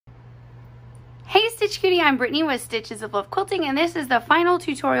Stitch Cutie, I'm Brittany with Stitches of Love Quilting, and this is the final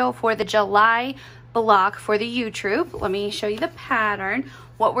tutorial for the July block for the Ewe Troupe. Let me show you the pattern.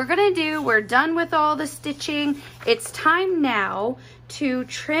 What we're gonna do, we're done with all the stitching. It's time now to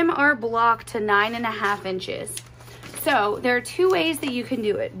trim our block to 9.5 inches. So there are two ways that you can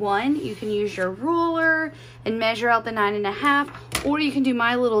do it. One, you can use your ruler and measure out the 9.5, or you can do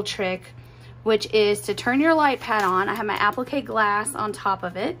my little trick, which is to turn your light pad on. I have my applique glass on top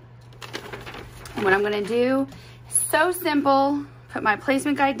of it. And what I'm gonna do, so simple, put my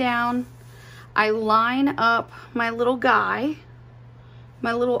placement guide down. I line up my little guy,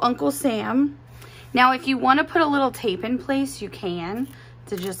 my little Uncle Sam. Now, if you wanna put a little tape in place, you can,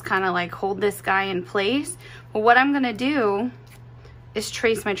 to just kind of like hold this guy in place. But what I'm gonna do is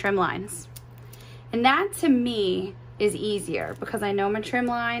trace my trim lines. And that to me is easier because I know my trim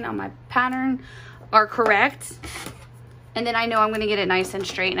line on my pattern are correct. And then I know I'm gonna get it nice and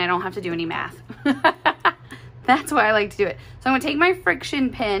straight and I don't have to do any math. That's why I like to do it. So I'm gonna take my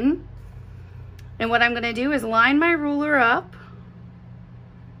friction pin, and what I'm gonna do is line my ruler up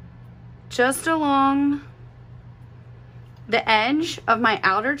just along the edge of my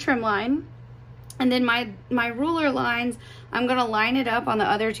outer trim line. And then my ruler lines, I'm gonna line it up on the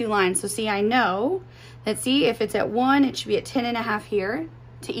other two lines. So see, I know that, see, if it's at 1, it should be at 10.5 here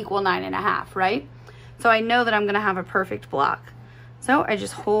to equal 9.5, right? So I know that I'm gonna have a perfect block. So I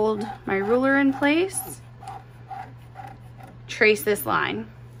just hold my ruler in place, trace this line.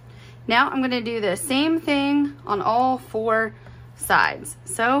 Now I'm gonna do the same thing on all 4 sides.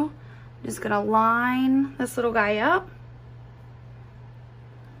 So I'm just gonna line this little guy up.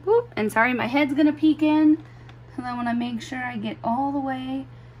 Whoop, and sorry, my head's gonna peek in because I wanna make sure I get all the way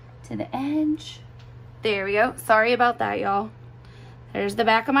to the edge. There we go. Sorry about that, y'all. There's the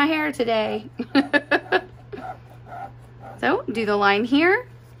back of my hair today. So do the line here.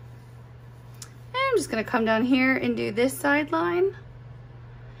 And I'm just gonna come down here and do this side line.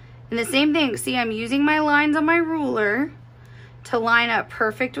 And the same thing, see, I'm using my lines on my ruler to line up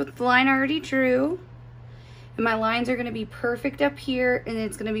perfect with the line I already drew. And my lines are gonna be perfect up here, and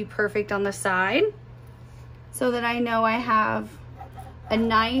it's gonna be perfect on the side, so that I know I have a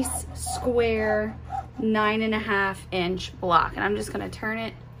nice square 9.5 inch block. And I'm just gonna turn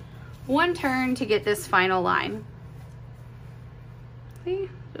it one turn to get this final line. See,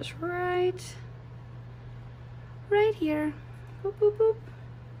 just right here. Boop, boop, boop.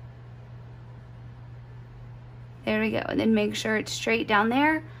 There we go. And then make sure it's straight down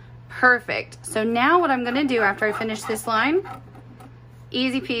there. Perfect. So now what I'm gonna do after I finish this line,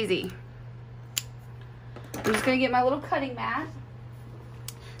 easy peasy. I'm just gonna get my little cutting mat.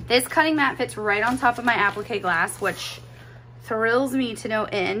 This cutting mat fits right on top of my applique glass, which thrills me to no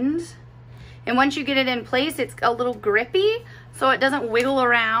end. And once you get it in place, it's a little grippy, so it doesn't wiggle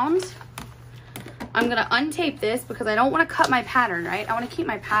around. I'm gonna untape this because I don't wanna cut my pattern, right? I wanna keep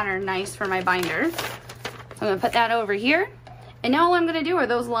my pattern nice for my binder. So I'm gonna put that over here. And now all I'm gonna do are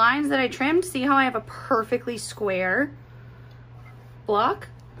those lines that I trimmed. See how I have a perfectly square block?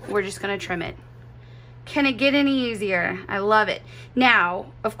 We're just gonna trim it. Can it get any easier? I love it. Now,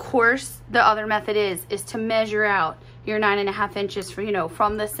 of course, the other method is to measure out your 9.5 inches for, you know,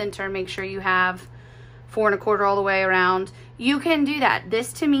 from the center. Make sure you have 4 1/4 all the way around. You can do that.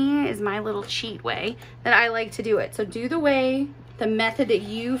 This to me is my little cheat way that I like to do it. So do the method that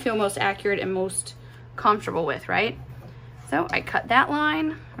you feel most accurate and most comfortable with, right? So I cut that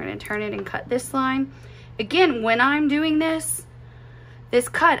line. We're gonna turn it and cut this line. Again, when I'm doing this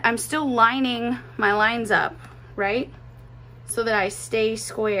cut, I'm still lining my lines up, right? So that I stay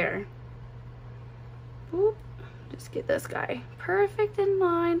square. Boop. Just get this guy perfect in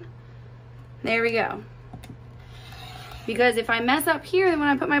line. There we go. Because if I mess up here, then when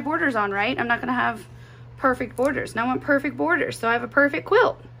I put my borders on, right, I'm not gonna have perfect borders. And I want perfect borders, so I have a perfect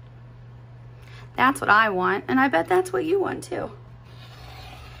quilt. That's what I want, and I bet that's what you want too.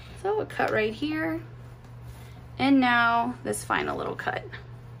 So we'll cut right here. And now this final little cut.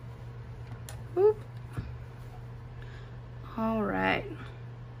 Boop. All right.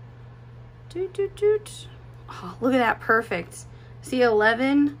 Doot, doot, doot. Oh, look at that, perfect. See,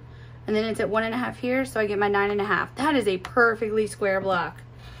 11, and then it's at 1.5 here, so I get my 9.5. That is a perfectly square block.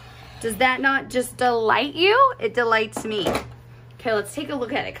 Does that not just delight you? It delights me. Okay, let's take a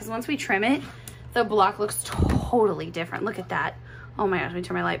look at it, because once we trim it, the block looks totally different. Look at that. Oh my gosh, let me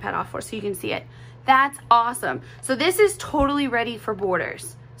turn my light pad off so you can see it. That's awesome. So this is totally ready for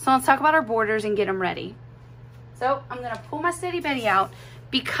borders. So let's talk about our borders and get them ready. So I'm gonna pull my Steady Betty out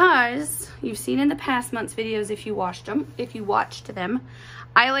because you've seen in the past month's videos, if you watched them,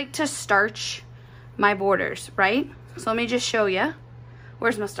 I like to starch my borders, right? So let me just show you.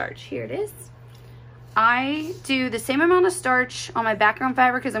 Where's my starch? Here it is. I do the same amount of starch on my background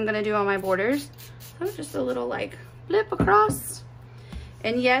fabric as I'm gonna do on my borders. So just a little like flip across.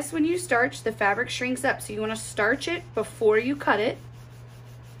 And yes, when you starch, the fabric shrinks up. So you wanna starch it before you cut it.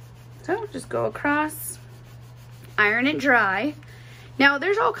 So just go across, iron it dry. Now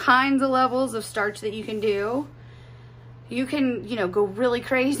there's all kinds of levels of starch that you can do. You can, you know, go really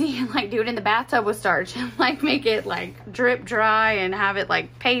crazy and like do it in the bathtub with starch and like make it like drip dry and have it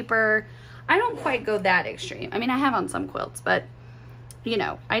like paper. I don't quite go that extreme. I mean, I have on some quilts, but you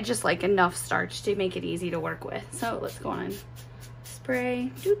know, I just like enough starch to make it easy to work with. So let's go on,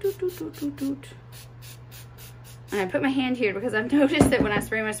 spray, doot, doot, doot, doot, doot, doot. And I put my hand here because I've noticed that when I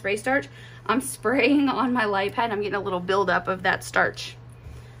spray my spray starch, I'm spraying on my light pad and I'm getting a little buildup of that starch.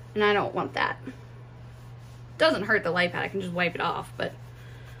 And I don't want that. Doesn't hurt the light pad, I can just wipe it off, but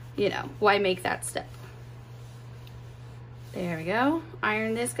you know, why make that step? There we go.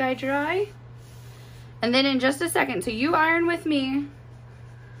 Iron this guy dry. And then in just a second, so you iron with me,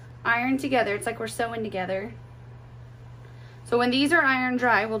 iron together. It's like we're sewing together. So when these are iron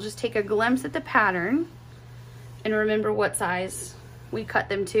dry, we'll just take a glimpse at the pattern and remember what size we cut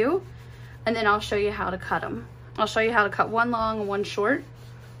them to. And then I'll show you how to cut them. I'll show you how to cut one long and one short.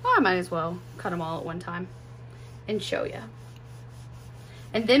 Well, I might as well cut them all at one time and show you.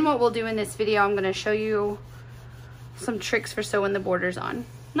 And then what we'll do in this video, I'm gonna show you some tricks for sewing the borders on.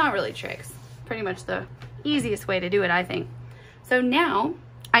 Not really tricks, pretty much the easiest way to do it, I think. So now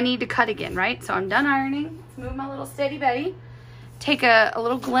I need to cut again, right? So I'm done ironing. Let's move my little Steady Betty. Take a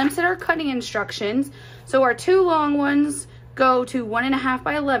little glimpse at our cutting instructions. So our two long ones go to 1.5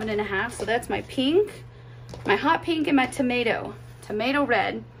 by 11.5. So that's my pink, my hot pink, and my tomato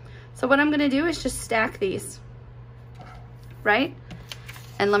red. So what I'm gonna do is just stack these, right?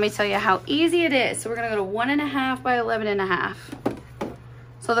 And let me tell you how easy it is. So we're gonna go to 1.5 by 11.5.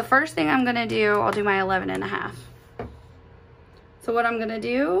 So the first thing I'm gonna do, I'll do my 11.5. So what I'm gonna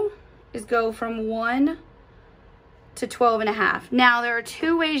do is go from 1 to 12.5. Now there are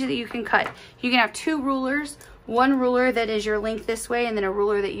two ways that you can cut. You can have two rulers. One ruler that is your length this way, and then a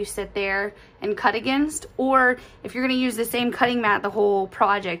ruler that you sit there and cut against. Or if you're gonna use the same cutting mat the whole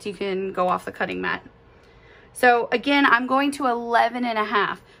project, you can go off the cutting mat. So again, I'm going to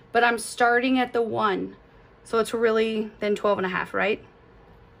 11.5, but I'm starting at the 1. So it's really then 12.5, right?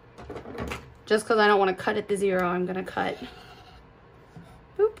 Just because I don't want to cut at the 0, I'm gonna cut.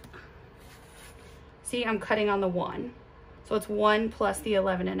 Boop. See, I'm cutting on the 1. So it's 1 plus the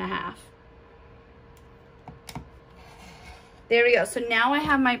 11.5. There we go. So now I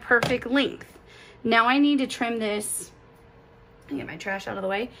have my perfect length. Now I need to trim this. Get my trash out of the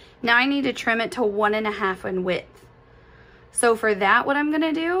way. Now I need to trim it to 1.5 in width. So for that, what I'm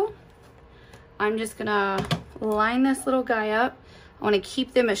gonna do, I'm just gonna line this little guy up. I wanna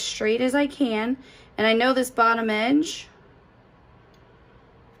keep them as straight as I can. And I know this bottom edge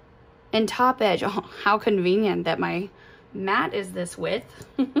and top edge, oh, how convenient that my mat is this width.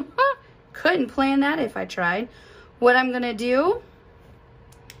 Couldn't plan that if I tried. What I'm gonna do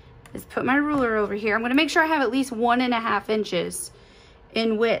is put my ruler over here. I'm gonna make sure I have at least 1.5 inches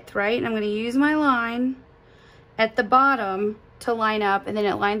in width, right? And I'm gonna use my line at the bottom to line up, and then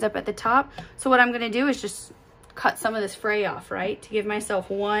it lines up at the top. So what I'm gonna do is just cut some of this fray off, right? To give myself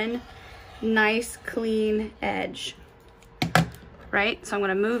one nice clean edge, right? So I'm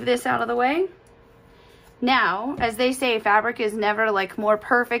gonna move this out of the way. Now, as they say, fabric is never like more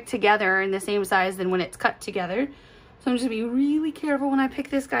perfect together in the same size than when it's cut together. So I'm just gonna be really careful when I pick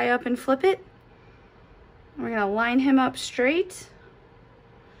this guy up and flip it. We're gonna line him up straight.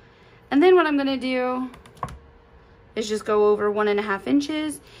 And then what I'm gonna do is just go over 1.5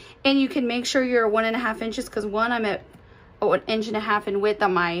 inches. And you can make sure you're 1.5 inches, because one, I'm at 1.5 inches in width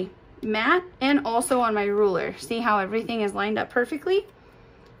on my mat and also on my ruler. See how everything is lined up perfectly?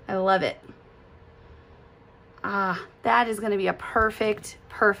 I love it. Ah, that is gonna be a perfect,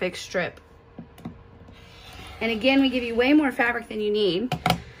 perfect strip. And again, we give you way more fabric than you need.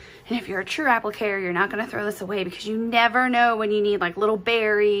 And if you're a true applicator, you're not gonna throw this away, because you never know when you need like little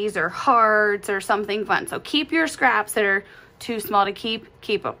berries or hearts or something fun. So keep your scraps that are too small to keep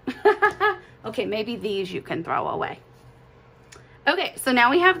them. Okay, maybe these you can throw away. Okay, so now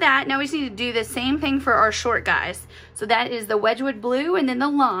we have that. Now we just need to do the same thing for our short guys. So that is the Wedgwood blue and then the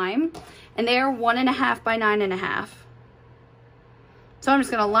lime, and they are 1.5 by 9.5. So I'm just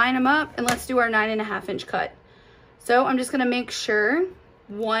gonna line them up, and let's do our 9.5 inch cut. So I'm just gonna make sure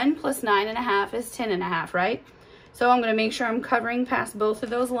 1 plus 9.5 is 10.5, right? So I'm gonna make sure I'm covering past both of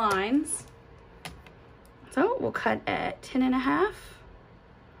those lines. So we'll cut at 10.5.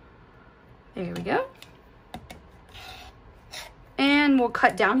 There we go. And we'll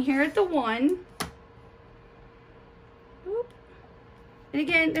cut down here at the 1. And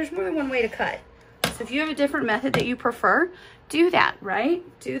again, there's more than one way to cut. So if you have a different method that you prefer, do that, right?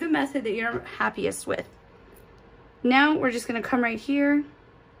 Do the method that you're happiest with. Now we're just gonna come right here.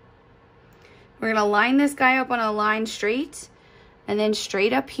 We're gonna line this guy up on a line straight and then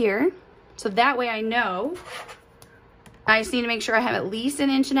straight up here. So that way I know I just need to make sure I have at least 1.5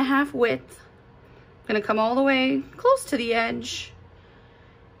 inches width. I'm gonna come all the way close to the edge.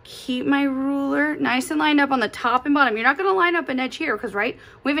 Keep my ruler nice and lined up on the top and bottom. You're not gonna line up an edge here because, right,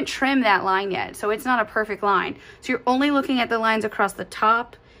 we haven't trimmed that line yet, so it's not a perfect line. So you're only looking at the lines across the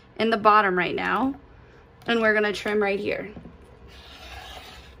top and the bottom right now. And we're gonna trim right here.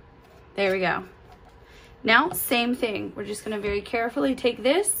 There we go. Now, same thing. We're just gonna very carefully take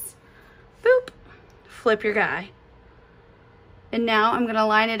this, boop, flip your guy. And now I'm gonna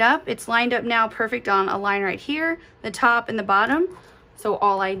line it up. It's lined up now perfect on a line right here, the top and the bottom. So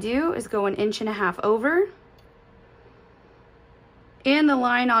all I do is go 1.5 inches over. And the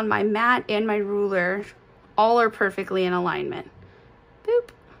line on my mat and my ruler, all are perfectly in alignment. Boop.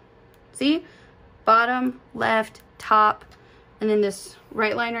 See? Bottom, left, top, and then this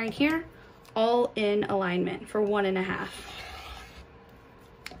right line right here, all in alignment for 1.5.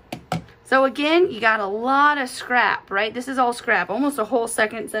 So again, you got a lot of scrap, right? This is all scrap, almost a whole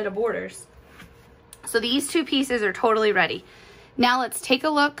second set of borders. So these two pieces are totally ready. Now let's take a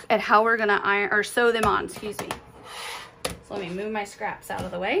look at how we're gonna iron or sew them on, excuse me. So let me move my scraps out of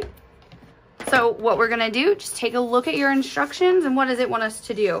the way. So what we're gonna do, just take a look at your instructions and what does it want us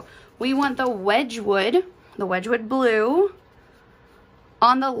to do? We want the Wedgwood blue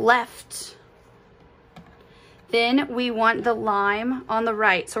on the left. Then we want the lime on the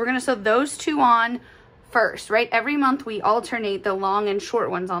right. So we're gonna sew those two on first, right? Every month we alternate the long and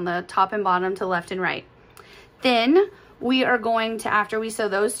short ones on the top and bottom to left and right. Then we are going to, after we sew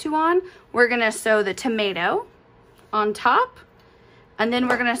those two on, we're gonna sew the tomato on top, and then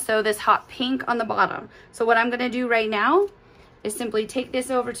we're gonna sew this hot pink on the bottom. So what I'm gonna do right now is simply take this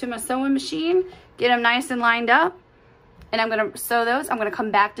over to my sewing machine, get them nice and lined up, and I'm gonna sew those. I'm gonna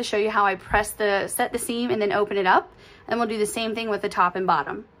come back to show you how I set the seam and then open it up, and we'll do the same thing with the top and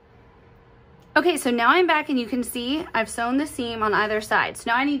bottom. Okay, so now I'm back and you can see I've sewn the seam on either side. So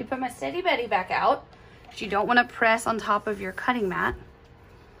now I need to put my Steady Betty back out, which you don't wanna press on top of your cutting mat.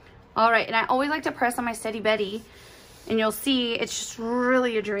 All right, and I always like to press on my Steady Betty, and you'll see it's just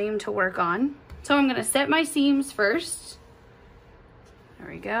really a dream to work on. So I'm gonna set my seams first. There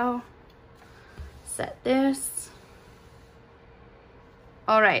we go. Set this.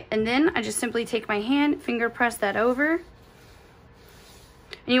 All right, and then I just simply take my hand, finger press that over.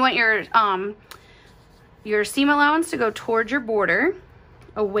 And you want your seam allowance to go towards your border,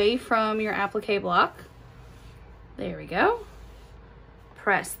 away from your applique block. There we go.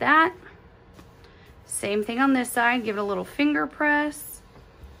 Press that. Same thing on this side, give it a little finger press.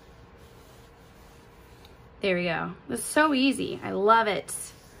 There we go. This is so easy. I love it.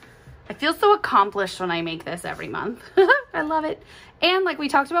 I feel so accomplished when I make this every month. I love it. And like we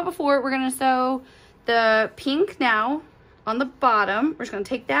talked about before, we're gonna sew the pink now on the bottom. We're just gonna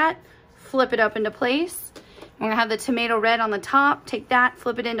take that, flip it up into place. We're gonna have the tomato red on the top, take that,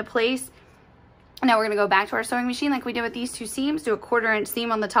 flip it into place. Now we're gonna go back to our sewing machine like we did with these two seams, do a 1/4 inch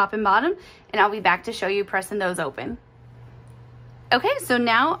seam on the top and bottom, and I'll be back to show you pressing those open. Okay, so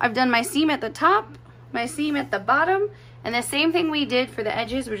now I've done my seam at the top, my seam at the bottom, and the same thing we did for the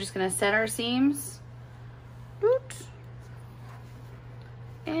edges. We're just gonna set our seams. Oops.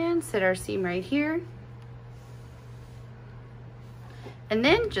 And set our seam right here. And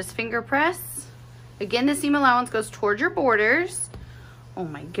then just finger press. Again, the seam allowance goes towards your borders. Oh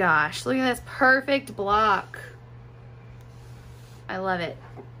my gosh, look at this perfect block. I love it.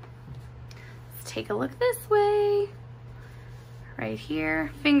 Let's take a look this way. Right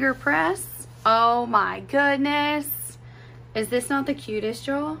here, finger press. Oh my goodness. Is this not the cutest,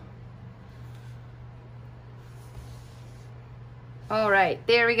 Joel? All right,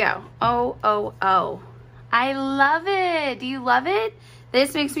 there we go. Oh, oh, oh. I love it. Do you love it?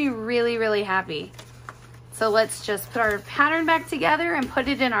 This makes me really, really happy. So let's just put our pattern back together and put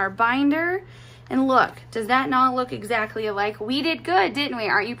it in our binder. And look, does that not look exactly alike? We did good, didn't we?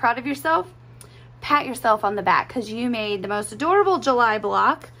 Aren't you proud of yourself? Pat yourself on the back because you made the most adorable July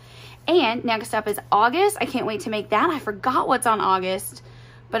block. And next up is August. I can't wait to make that. I forgot what's on August,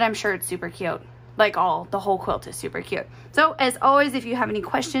 but I'm sure it's super cute. Like the whole quilt is super cute. So as always, if you have any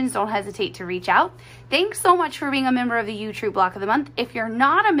questions, don't hesitate to reach out. Thanks so much for being a member of the Ewe Troupe Block of the Month. If you're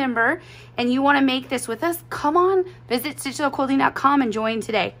not a member and you want to make this with us, come on, visit stitchsewquilting.com and join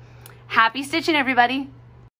today. Happy stitching, everybody.